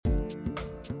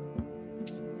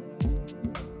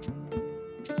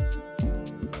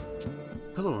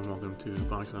Hello and welcome to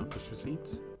Box Office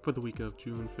Receipts for the week of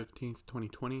June 15th,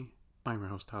 2020. I'm your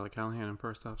host, Tyler Callahan, and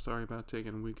first off, sorry about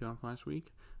taking a week off last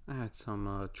week. I had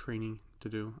some training to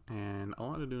do, and a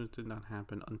lot of news did not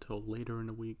happen until later in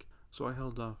the week, so I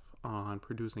held off on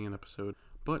producing an episode.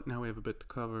 But now we have a bit to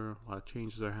cover, a lot of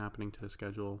changes are happening to the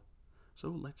schedule, so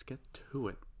let's get to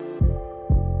it.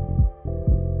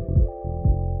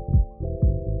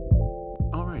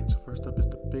 Alright, so first up is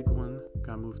the big one.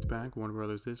 Got moved back. Warner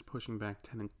Brothers is pushing back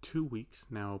Tenet 2 weeks,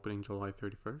 now opening July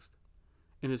 31st.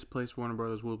 In its place, Warner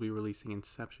Brothers will be releasing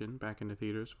Inception back into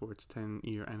theaters for its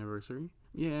 10-year anniversary.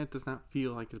 Yeah, it does not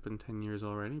feel like it's been 10 years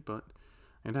already, but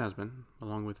it has been.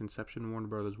 Along with Inception, Warner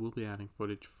Brothers will be adding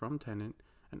footage from Tenet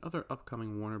and other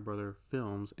upcoming Warner Brothers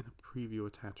films in a preview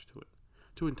attached to it,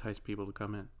 to entice people to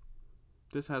come in.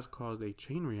 This has caused a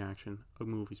chain reaction of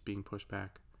movies being pushed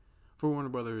back. For Warner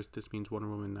Brothers, this means Wonder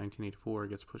Woman 1984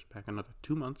 gets pushed back another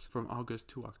 2 months from August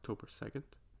to October 2nd.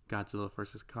 Godzilla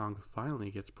vs. Kong finally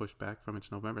gets pushed back from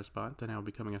its November spot to now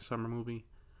becoming a summer movie,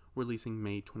 releasing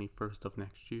May 21st of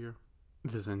next year.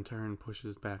 This in turn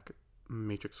pushes back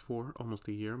Matrix 4 almost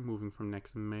a year, moving from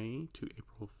next May to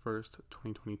April 1st,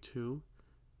 2022.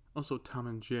 Also, Tom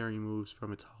and Jerry moves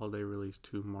from its holiday release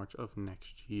to March of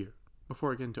next year.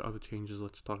 Before I get into other changes,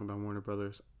 let's talk about Warner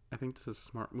Brothers. I think this is a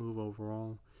smart move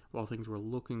overall. While things were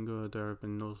looking good, there have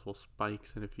been noticeable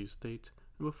spikes in a few states,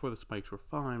 and before the spikes were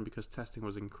fine because testing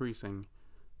was increasing,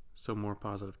 so more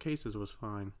positive cases was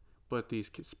fine, but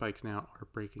these spikes now are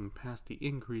breaking past the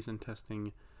increase in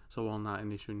testing, so while not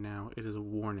an issue now, it is a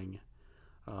warning.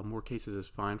 More cases is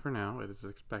fine for now, it is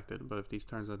expected, but if these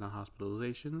turns into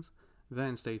hospitalizations,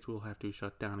 then states will have to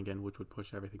shut down again, which would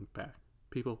push everything back.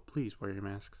 People, please wear your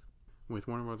masks. With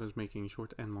Warner Brothers making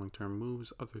short and long-term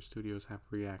moves, other studios have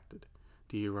reacted.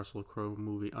 The Russell Crowe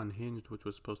movie Unhinged, which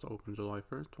was supposed to open July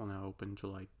 1st, will now open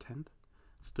July 10th,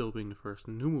 still being the first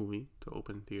new movie to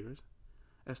open in theaters.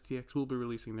 STX will be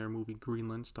releasing their movie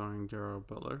Greenland starring Gerard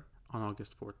Butler on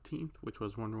August 14th, which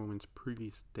was Wonder Woman's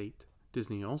previous date.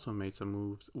 Disney also made some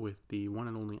moves with the one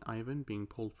and only Ivan being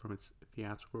pulled from its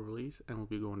theatrical release and will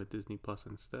be going to Disney Plus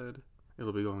instead.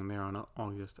 It'll be going there on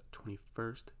August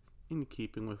 21st, in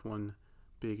keeping with one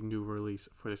big new release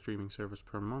for the streaming service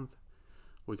per month.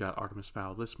 We got Artemis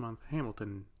Fowl this month,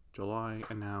 Hamilton July,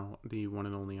 and now the one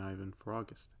and only Ivan for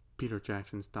August. Peter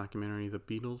Jackson's documentary The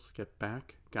Beatles Get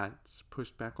Back got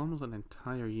pushed back almost an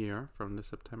entire year from this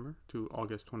September to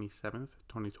August 27th,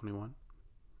 2021.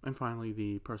 And finally,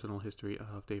 the personal history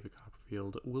of David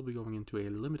Copperfield will be going into a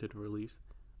limited release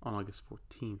on August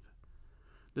 14th.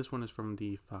 This one is from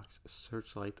the Fox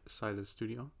Searchlight side of the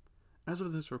studio. As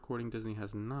of this recording, Disney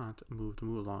has not moved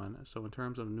Mulan, so in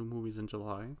terms of new movies in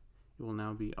July, it will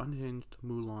now be Unhinged,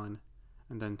 Mulan,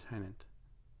 and then Tenet.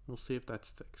 We'll see if that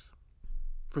sticks.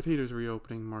 For theaters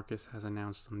reopening, Marcus has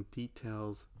announced some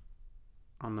details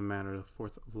on the matter. The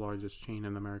fourth largest chain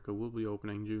in America will be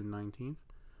opening June 19th.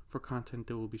 For content,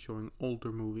 they will be showing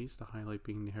older movies, the highlight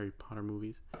being the Harry Potter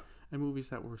movies, and movies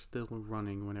that were still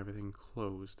running when everything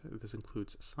closed. This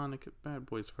includes Sonic, Bad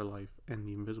Boys for Life, and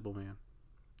The Invisible Man.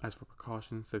 As for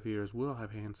precautions, the theaters will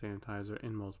have hand sanitizer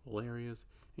in multiple areas,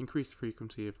 increased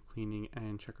frequency of cleaning,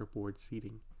 and checkerboard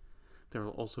seating. There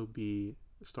will also be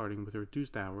starting with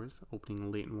reduced hours,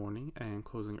 opening late morning and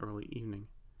closing early evening.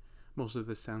 Most of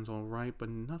this sounds alright, but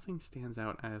nothing stands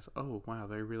out as, oh wow,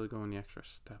 they're really going the extra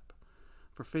step.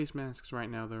 For face masks right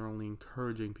now, they're only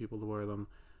encouraging people to wear them,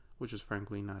 which is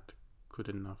frankly not good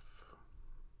enough.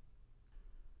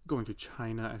 Going to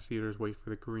China as theaters wait for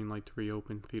the green light to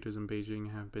reopen, theaters in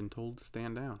Beijing have been told to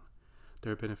stand down.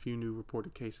 There have been a few new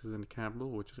reported cases in the capital,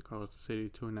 which has caused the city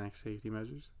to enact safety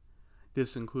measures.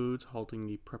 This includes halting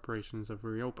the preparations of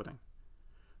reopening.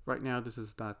 Right now, this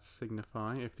does not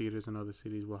signify if theaters in other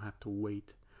cities will have to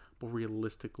wait, but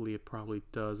realistically it probably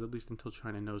does, at least until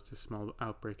China knows this small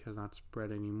outbreak has not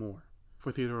spread anymore.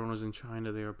 For theater owners in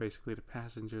China, they are basically the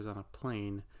passengers on a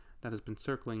plane that has been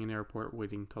circling an airport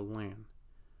waiting to land.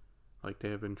 Like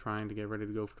they have been trying to get ready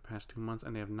to go for the past 2 months,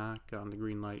 and they have not gotten the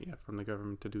green light yet from the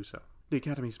government to do so. The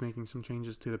Academy is making some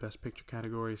changes to the Best Picture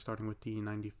category, starting with the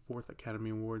 94th Academy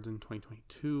Awards in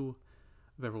 2022.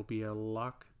 There will be a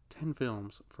lock 10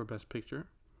 films for Best Picture.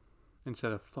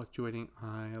 Instead of fluctuating,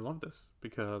 I love this,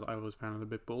 because I always found it a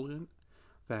bit bullshit,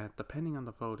 that depending on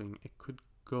the voting, it could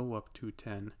go up to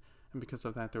 10, and because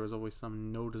of that, there was always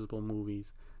some noticeable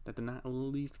movies that did not at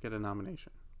least get a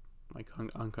nomination, like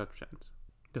Uncut Gems.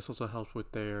 This also helps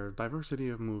with their diversity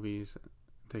of movies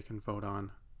they can vote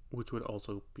on, which would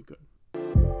also be good.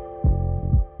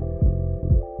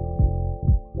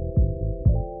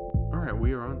 Alright,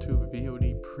 we are on to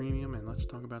VOD Premium, and let's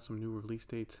talk about some new release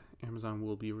dates. Amazon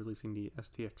will be releasing the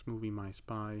STX movie My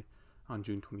Spy on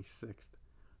June 26th.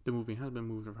 The movie has been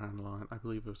moved around a lot. I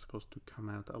believe it was supposed to come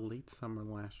out late summer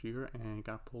last year and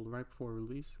got pulled right before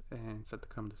release and set to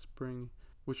come this spring,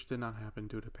 which did not happen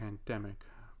due to the pandemic.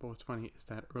 But what's funny is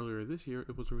that earlier this year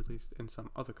it was released in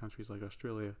some other countries like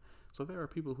Australia, so there are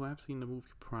people who have seen the movie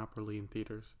properly in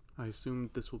theaters. I assume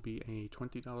this will be a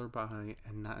 $20 buy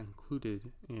and not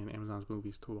included in Amazon's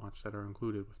movies to watch that are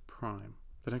included with Prime.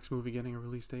 The next movie getting a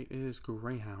release date is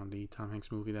Greyhound, the Tom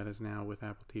Hanks movie that is now with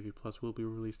Apple TV Plus, will be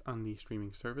released on the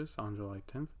streaming service on July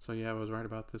 10th. So yeah, I was right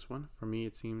about this one. For me,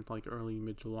 it seemed like early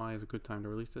mid-July is a good time to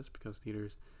release this because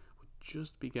theaters would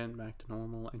just be getting back to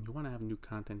normal and you want to have new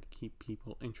content to keep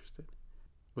people interested.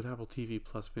 With Apple TV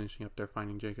Plus finishing up their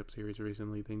Finding Jacob series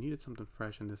recently, they needed something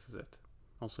fresh and this is it.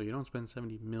 Also, you don't spend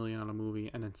 $70 million on a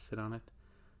movie and then sit on it.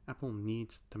 Apple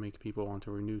needs to make people want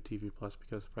to renew TV Plus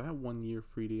because for that 1 year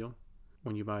free deal,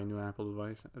 when you buy a new Apple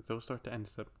device, those start to end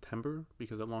in September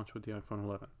because it launched with the iPhone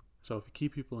 11. So if you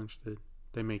keep people interested,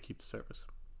 they may keep the service.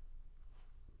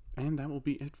 And that will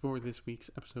be it for this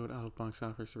week's episode of Box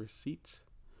Office Receipts.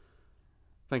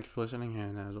 Thank you for listening,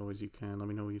 and as always, you can let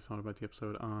me know what you thought about the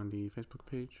episode on the Facebook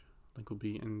page. Link will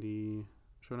be in the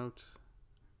show notes.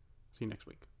 See you next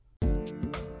week.